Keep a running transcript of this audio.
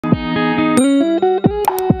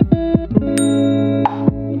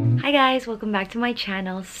guys, welcome back to my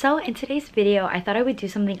channel. So in today's video I thought I would do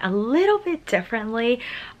something a little bit differently.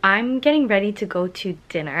 I'm getting ready to go to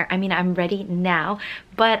dinner. I mean, I'm ready now,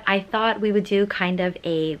 but I thought we would do kind of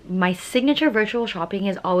my signature virtual shopping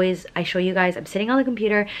is always I show you guys I'm sitting on the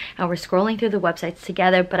computer and we're scrolling through the websites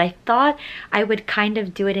together, but I thought I would kind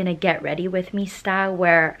of do it in a get ready with me style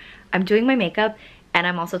where I'm doing my makeup and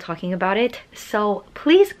I'm also talking about it. So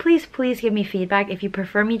please give me feedback. If you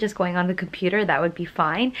prefer me just going on the computer, that would be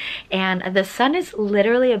fine. And the sun is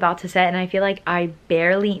literally about to set and I feel like I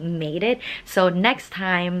barely made it. So next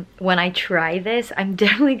time when I try this, I'm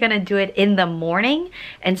definitely gonna do it in the morning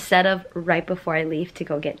instead of right before I leave to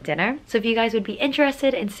go get dinner. So if you guys would be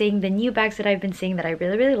interested in seeing the new bags that I've been seeing that I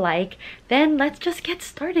really like, then let's just get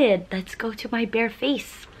started. Let's go to my bare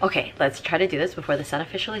face. Okay, let's try to do this before the sun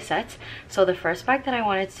officially sets. So the first bag that I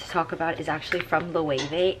wanted to talk about is actually from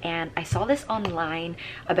Loewe, and I saw this online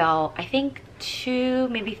about, I think, 2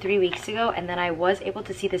 maybe 3 weeks ago, and then I was able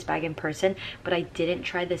to see this bag in person, but I didn't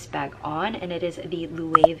try this bag on, and it is the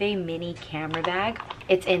Loewe mini camera bag.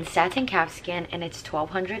 It's in satin calfskin and it's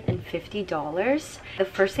 $1,250. The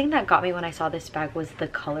first thing that got me when I saw this bag was the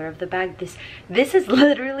color of the bag. This is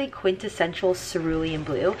literally quintessential cerulean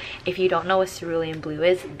blue. If you don't know what cerulean blue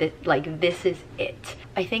is, this is it.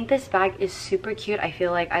 I think this bag is super cute. I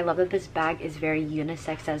feel like I love that this bag is very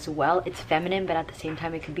unisex as well. It's feminine, but at the same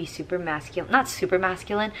time it could be super masculine. Not super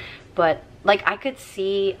masculine, but like I could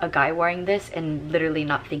see a guy wearing this and literally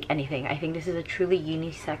not think anything. I think this is a truly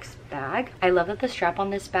unisex bag. I love that the strap on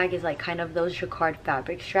this bag is like kind of those jacquard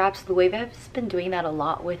fabric straps. Loewe has been doing that a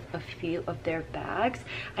lot with a few of their bags.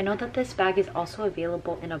 I know that this bag is also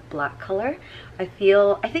available in a black color. I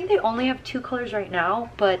think they only have 2 colors right now,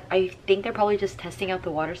 but I think they're probably just testing out the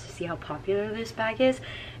waters to see how popular this bag is.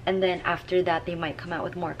 And then after that they might come out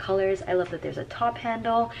with more colors. I love that there's a top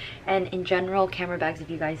handle, and in general camera bags, if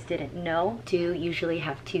you guys didn't know, do usually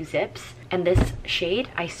have 2 zips. And this shade,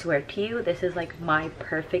 I swear to you, this is like my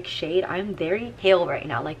perfect shade. I'm very pale right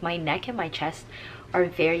now. Like my neck and my chest are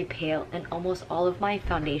very pale, and almost all of my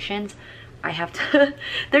foundations I have to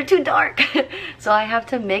they're too dark. So I have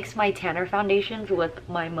to mix my tanner foundations with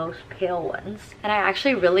my most pale ones. And I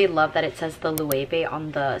actually really love that it says the Loewe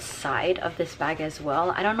on the side of this bag as well.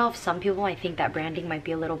 I don't know if some people might think that branding might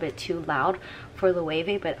be a little bit too loud for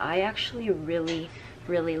Loewe, but I actually really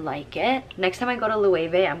like it. Next time I go to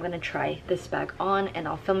Loewe, I'm gonna try this bag on and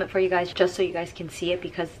I'll film it for you guys just so you guys can see it,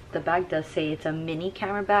 because the bag does say it's a mini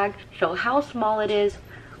camera bag. So how small it is,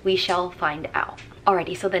 we shall find out.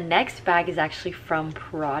 Alrighty, so the next bag is actually from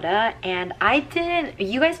Prada, and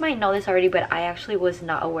you guys might know this already, but I actually was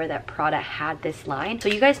not aware that Prada had this line. So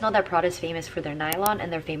you guys know that Prada is famous for their nylon,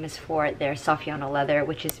 and they're famous for their Saffiano leather,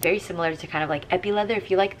 which is very similar to kind of like epi leather.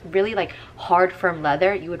 If you like really like hard firm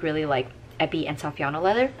leather, you would really like epi and Saffiano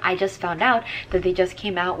leather. I just found out that they just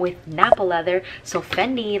came out with Nappa leather. So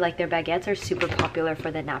Fendi, like their baguettes are super popular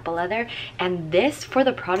for the Nappa leather, and this for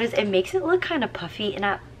the Pradas, it makes it look kind of puffy. And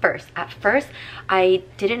at first I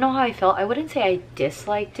didn't know how I felt. I wouldn't say I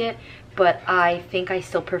disliked it, but I think I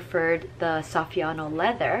still preferred the Saffiano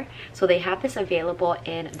leather. So they have this available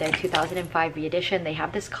in their 2005 re-edition. They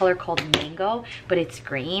have this color called Mango, but it's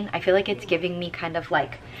green. I feel like it's giving me kind of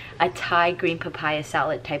like a Thai green papaya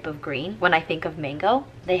salad type of green when I think of mango.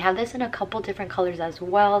 They have this in a couple different colors as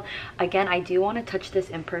well. Again, I do want to touch this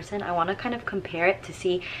in person. I want to kind of compare it to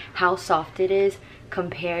see how soft it is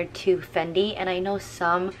compared to Fendi. And I know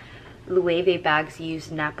some Loewe bags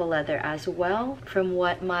use Nappa leather as well, from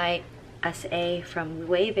what my SA from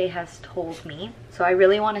Loewe has told me. So I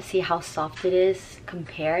really want to see how soft it is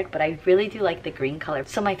compared, but I really do like the green color.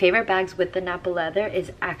 So my favorite bags with the Nappa leather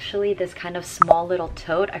is actually this kind of small little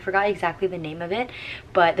tote. I forgot exactly the name of it,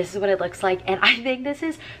 but this is what it looks like, and I think this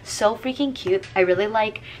is so freaking cute. I really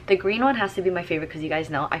like the green one. Has to be my favorite because you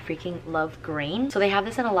guys know I freaking love green. So they have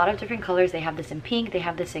this in a lot of different colors. They have this in pink, they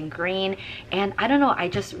have this in green, and I don't know, I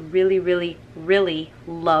just really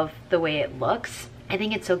love the way it looks. I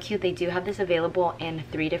think it's so cute. They do have this available in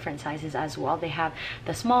 3 different sizes as well. They have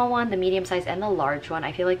the small one, the medium size, and the large one.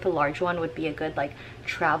 I feel like the large one would be a good like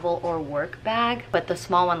travel or work bag, but the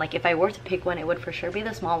small one, like if I were to pick one, it would for sure be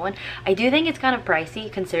the small one. I do think it's kind of pricey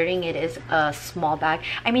considering it is a small bag.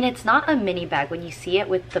 I mean, it's not a mini bag. When you see it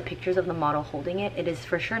with the pictures of the model holding it, it is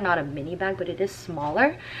for sure not a mini bag, but it is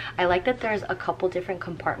smaller. I like that there's a couple different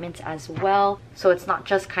compartments as well, so it's not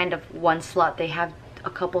just kind of one slot. They have a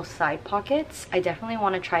couple side pockets. I definitely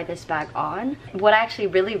want to try this bag on. What I actually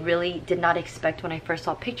really did not expect when I first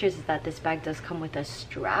saw pictures is that this bag does come with a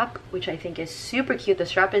strap, which I think is super cute. The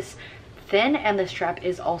strap is thin and the strap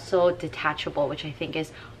is also detachable, which I think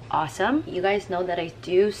is awesome. You guys know that I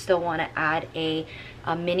do still want to add a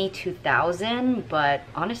mini 2000, but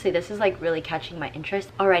honestly this is like really catching my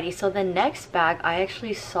interest. Alrighty, so the next bag I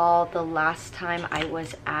actually saw the last time I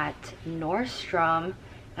was at Nordstrom,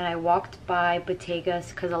 and I walked by Bottega's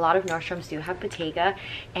because a lot of Nordstroms do have Bottega,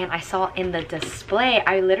 and I saw in the display,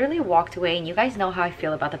 I literally walked away, and you guys know how I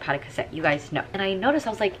feel about the padded cassette, you guys know. And I noticed, I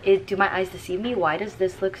was like, do my eyes deceive me? Why does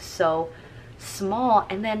this look so small?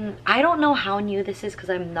 And then I don't know how new this is because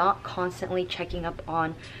I'm not constantly checking up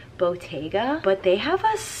on Bottega, but they have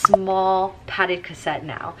a small padded cassette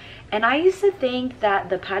now. And I used to think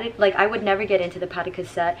that the padded, like I would never get into the padded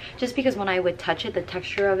cassette just because when I would touch it, the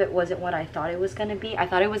texture of it wasn't what I thought it was going to be. I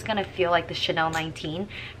thought it was going to feel like the Chanel 19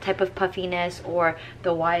 type of puffiness or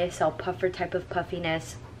the YSL puffer type of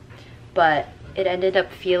puffiness, but it ended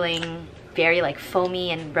up feeling very like foamy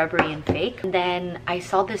and rubbery and fake. And then I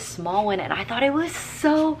saw this small one and I thought it was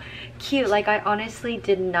so cute. Like I honestly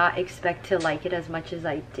did not expect to like it as much as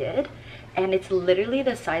I did, and it's literally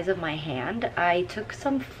the size of my hand. I took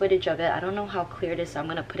some footage of it. I don't know how clear it is, so I'm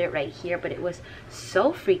gonna put it right here, but it was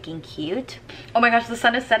so freaking cute. Oh my gosh, the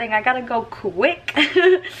sun is setting. I gotta go quick.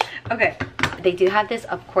 Okay, they do have this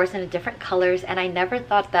of course in different colors, and I never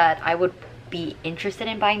thought that I would be interested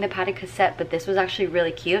in buying the padded cassette, but this was actually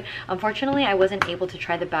really cute. Unfortunately, I wasn't able to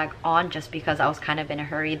try the bag on just because I was kind of in a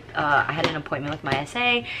hurry. I had an appointment with my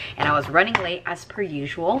SA and I was running late as per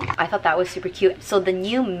usual. I thought that was super cute. So the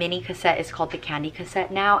new mini cassette is called the candy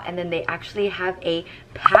cassette now, and then they actually have a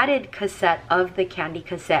padded cassette of the candy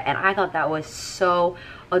cassette, and I thought that was so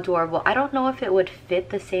adorable. I don't know if it would fit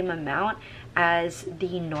the same amount as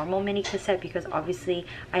the normal mini cassette because obviously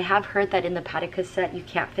I have heard that in the padded cassette you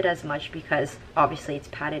can't fit as much because obviously it's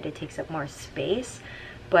padded, it takes up more space.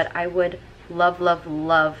 But I would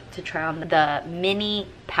love to try on the mini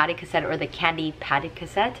padded cassette or the candy padded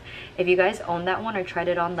cassette. If you guys own that one or tried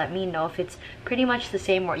it on, let me know if it's pretty much the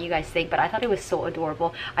same, what you guys think. But I thought it was so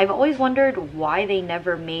adorable. I've always wondered why they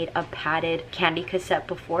never made a padded candy cassette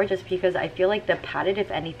before, just because I feel like the padded,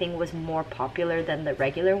 if anything, was more popular than the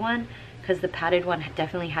regular one, because the padded one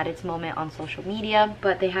definitely had its moment on social media.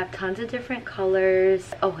 But they have tons of different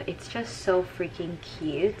colors. Oh, it's just so freaking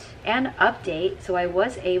cute. And update, so I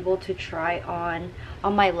was able to try on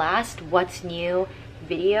my last what's new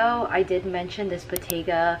video, I did mention this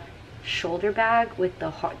Bottega shoulder bag with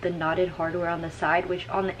the knotted hardware on the side, which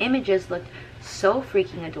on the images looked so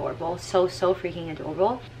freaking adorable, so freaking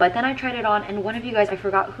adorable. But then I tried it on, and one of you guys, I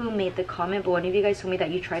forgot who made the comment, but one of you guys told me that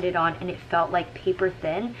you tried it on and it felt like paper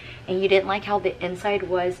thin and you didn't like how the inside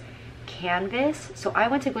was canvas. So I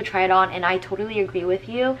went to go try it on, and I totally agree with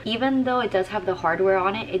you. Even though it does have the hardware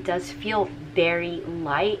on it, it does feel very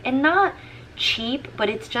light and not cheap, but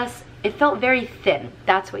it's just, it felt very thin.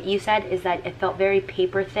 That's what you said, is that it felt very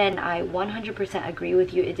paper thin. I 100% agree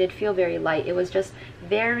with you. It did feel very light. It was just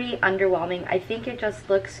very underwhelming. I think it just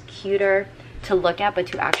looks cuter to look at, but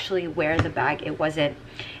to actually wear the bag, it wasn't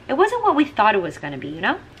what we thought it was going to be, you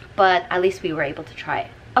know? But at least we were able to try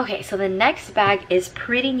it. Okay, so the next bag is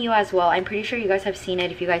pretty new as well. I'm pretty sure you guys have seen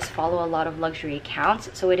it if you guys follow a lot of luxury accounts.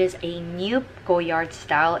 So it is a new Goyard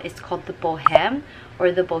style. It's called the Bohème or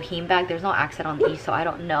the Bohème bag. There's no accent on the E, so I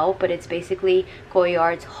don't know, but it's basically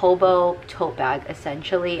Goyard's hobo tote bag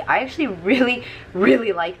essentially. I actually really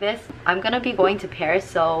like this. I'm gonna be going to Paris,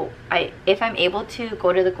 so if I'm able to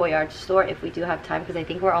go to the Goyard store, if we do have time, because I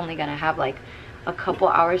think we're only gonna have like a couple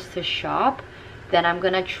hours to shop, then I'm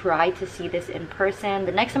gonna try to see this in person.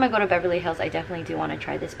 The next time I go to Beverly Hills, I definitely do want to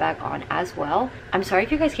try this bag on as well. I'm sorry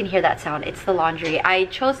if you guys can hear that sound. It's the laundry. I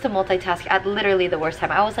chose to multitask at literally the worst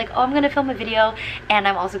time. I was like, oh, I'm gonna film a video and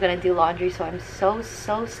I'm also gonna do laundry, so I'm so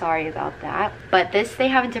sorry about that. But this they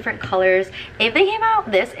have in different colors. If they came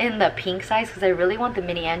out this in the pink size, because I really want the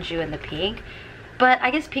mini Anjou in the pink, but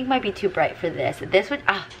I guess pink might be too bright for this. This would,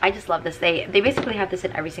 I just love this. They basically have this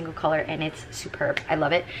in every single color and it's superb. I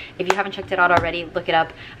love it. If you haven't checked it out already, look it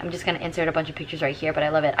up. I'm just gonna insert a bunch of pictures right here, but I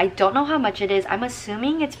love it. I don't know how much it is. I'm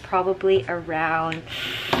assuming it's probably around,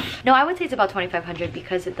 no, I would say it's about 2,500,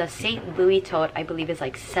 because the St. Louis tote I believe is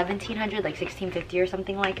like 1,700, like 1,650 or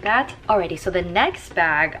something like that. Alrighty, so the next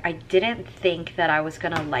bag, I didn't think that I was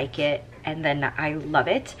gonna like it, and then I love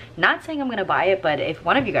it. Not saying I'm gonna buy it, but if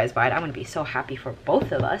one of you guys buy it, I'm gonna be so happy for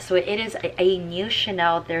both of us. So it is a new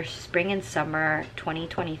Chanel, their spring and summer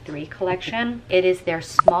 2023 collection. It is their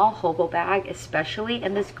small hobo bag, especially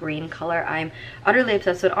in this green color. I'm utterly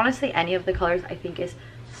obsessed with. Honestly, any of the colors I think is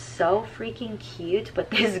so freaking cute,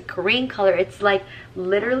 but this green color, it's like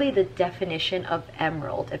literally the definition of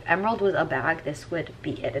emerald. If emerald was a bag, this would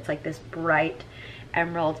be it. It's like this bright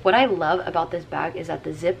emerald. What I love about this bag is that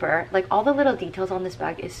the zipper, like all the little details on this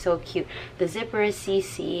bag is so cute. The zipper is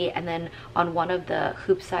CC, and then on one of the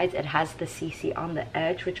hoop sides it has the CC on the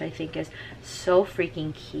edge, which I think is so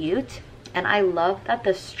freaking cute. And I love that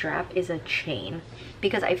the strap is a chain,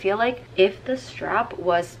 because I feel like if the strap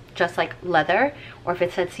was just like leather, or if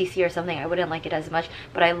it said CC or something, I wouldn't like it as much.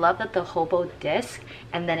 But I love that the hobo disc,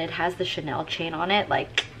 and then it has the Chanel chain on it,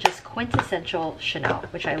 like just quintessential Chanel,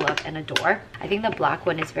 which I love and adore. I think the black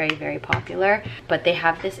one is very, very popular, but they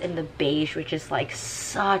have this in the beige, which is like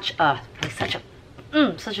such a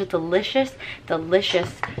delicious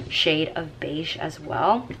shade of beige as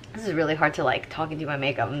well. This is really hard to like talk into my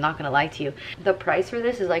makeup, I'm not gonna lie to you. The price for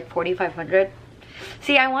this is like $4,500.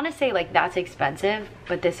 See, I want to say like that's expensive,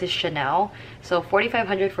 but this is Chanel, so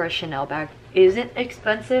 $4,500 for a Chanel bag isn't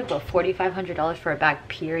expensive, but $4,500 for a bag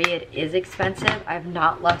period is expensive. I've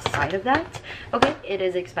not lost sight of that. Okay, it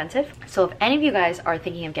is expensive. So if any of you guys are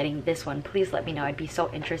thinking of getting this one, please let me know. I'd be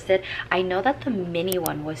so interested. I know that the mini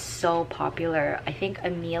one was so popular. I think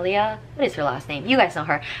Amelia, what is her last name? You guys know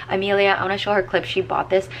her. Amelia, I want to show her clip. She bought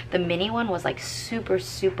this. The mini one was like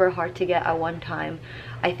super hard to get at one time.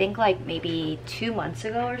 I think like maybe 2 months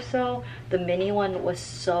ago or so, the mini one was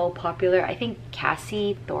so popular. I think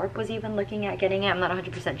Cassie Thorpe was even looking at getting it. I'm not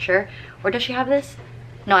 100% sure. Or does she have this?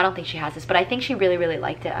 No, I don't think she has this, but I think she really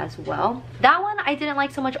liked it as well. That one I didn't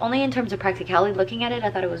like so much, only in terms of practicality. Looking at it,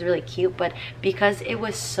 I thought it was really cute, but because it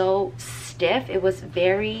was so stiff, it was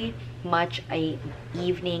very much a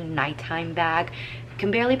evening nighttime bag. Can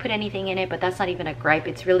barely put anything in it, but that's not even a gripe.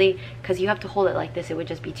 It's really because you have to hold it like this, it would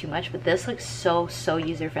just be too much. But this looks so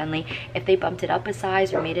user-friendly. If they bumped it up a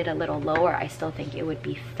size or made it a little lower, I still think it would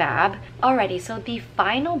be fab. Alrighty, so the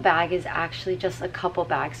final bag is actually just a couple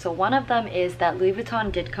bags. So one of them is that Louis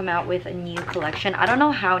Vuitton did come out with a new collection. I don't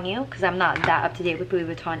know how new, because I'm not that up to date with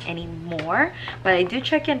Louis Vuitton anymore, but I do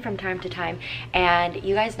check in from time to time. And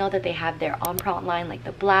you guys know that they have their en-print line, like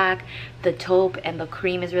the black, the taupe, and the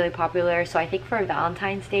cream is really popular. So I think for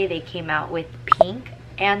Valentine's Day they came out with pink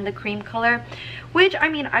and the cream color, which I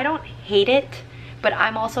mean, I don't hate it, but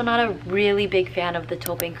I'm also not a really big fan of the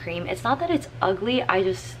taupe and cream. It's not that it's ugly, I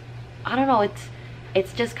don't know,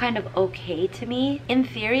 it's just kind of okay to me. In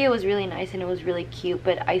theory it was really nice and it was really cute,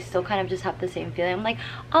 but I still kind of just have the same feeling. I'm like,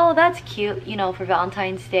 oh, that's cute, you know, for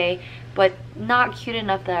Valentine's Day, but not cute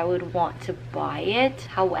enough that I would want to buy it.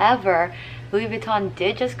 However, Louis Vuitton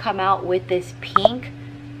did just come out with this pink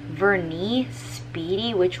vernis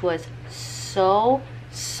Speedy, which was so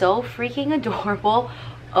freaking adorable.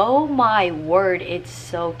 Oh my word, it's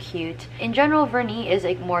so cute. In general, vernis is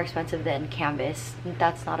like more expensive than canvas.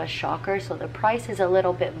 That's not a shocker, so the price is a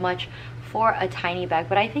little bit much for a tiny bag,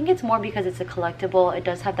 but I think it's more because it's a collectible. It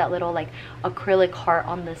does have that little like acrylic heart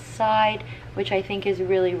on the side, which I think is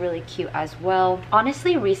really cute as well.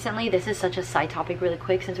 Honestly, recently, this is such a side topic really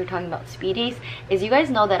quick since we're talking about Speedies, is you guys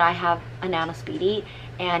know that I have a Nano Speedy,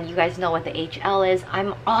 and you guys know what the HL is.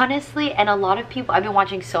 I'm honestly, and a lot of people, I've been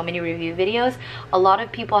watching so many review videos, a lot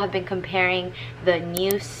of people have been comparing the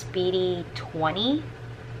new Speedy 20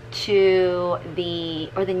 to the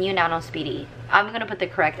new Nano Speedy. I'm gonna put the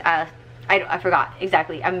correct I forgot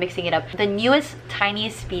exactly, I'm mixing it up. The newest,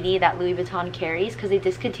 tiniest Speedy that Louis Vuitton carries, because they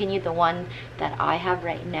discontinued the one that I have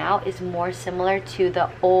right now, is more similar to the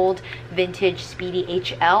old vintage Speedy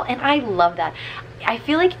HL, and I love that. I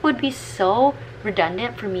feel like it would be so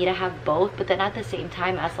redundant for me to have both, but then at the same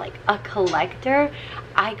time, as like a collector,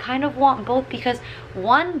 I kind of want both, because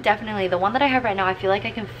one, definitely the one that I have right now, I feel like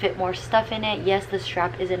I can fit more stuff in it. Yes, the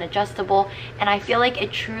strap isn't adjustable, and I feel like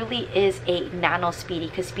it truly is a Nano Speedy,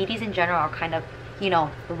 because Speedies in general are kind of, you know,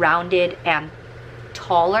 rounded and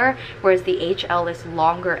taller, whereas the HL is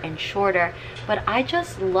longer and shorter. But I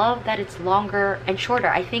just love that it's longer and shorter.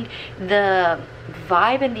 I think the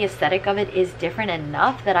vibe and the aesthetic of it is different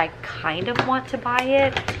enough that I kind of want to buy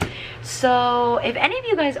it. So if any of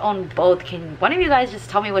you guys own both, can one of you guys just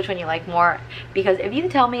tell me which one you like more? Because if you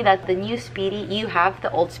tell me that the new Speedy, you have the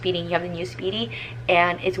old Speedy and you have the new Speedy,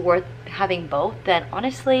 and it's worth having both, then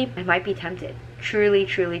honestly I might be tempted.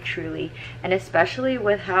 Truly. And especially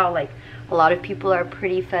with how like a lot of people are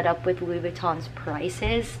pretty fed up with Louis Vuitton's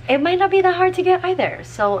prices, it might not be that hard to get either.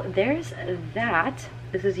 So there's that.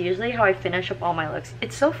 This is usually how I finish up all my looks.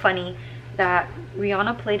 It's so funny that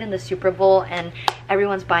Rihanna played in the Super Bowl and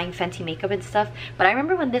everyone's buying Fenty makeup and stuff. But I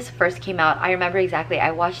remember when this first came out, I remember exactly,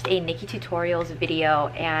 I watched a Nikki Tutorials video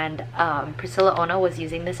and Priscilla Ono was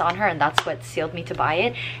using this on her, and that's what sealed me to buy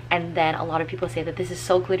it. And then a lot of people say that this is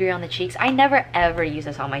so glittery on the cheeks. I never ever use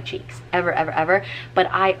this on my cheeks, ever, but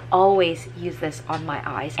I always use this on my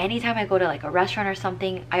eyes. Anytime I go to like a restaurant or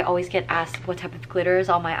something, I always get asked what type of glitter is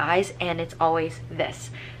on my eyes, and it's always this.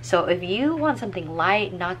 So if you want something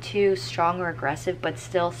light, not too strong or aggressive, but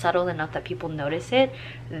still subtle enough that people notice it,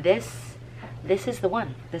 this is the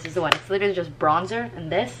one. This is the one. It's literally just bronzer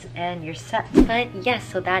and this, and you're set. But yes,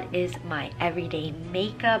 so that is my everyday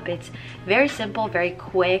makeup. It's very simple, very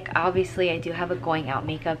quick. Obviously, I do have a going out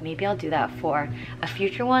makeup. Maybe I'll do that for a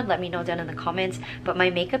future one. Let me know down in the comments. But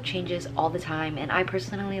my makeup changes all the time, and I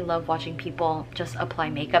personally love watching people just apply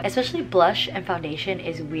makeup. Especially blush and foundation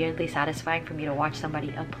is weirdly satisfying for me to watch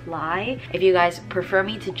somebody apply. If you guys prefer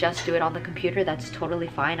me to just do it on the computer, that's totally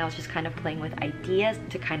fine. I was just kind of playing with ideas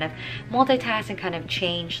to kind of multitask and kind of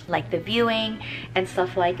change like the viewing and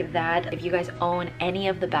stuff like that. If you guys own any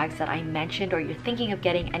of the bags that I mentioned, or you're thinking of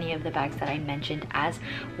getting any of the bags that I mentioned as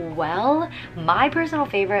well, my personal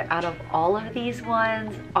favorite out of all of these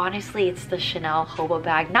ones, honestly, it's the Chanel Hobo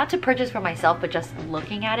bag. Not to purchase for myself, but just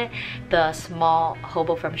looking at it, the small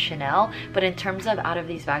Hobo from Chanel. But in terms of out of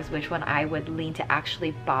these bags, which one I would lean to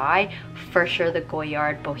actually buy, for sure the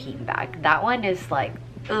Goyard Boheme bag. That one is like,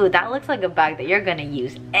 ooh, that looks like a bag that you're gonna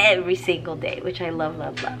use every single day, which I love.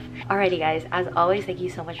 Alrighty guys, as always, thank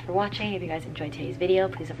you so much for watching. If you guys enjoyed today's video,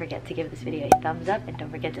 please don't forget to give this video a thumbs up, and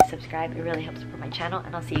don't forget to subscribe. It really helps support my channel,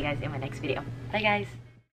 and I'll see you guys in my next video. Bye guys.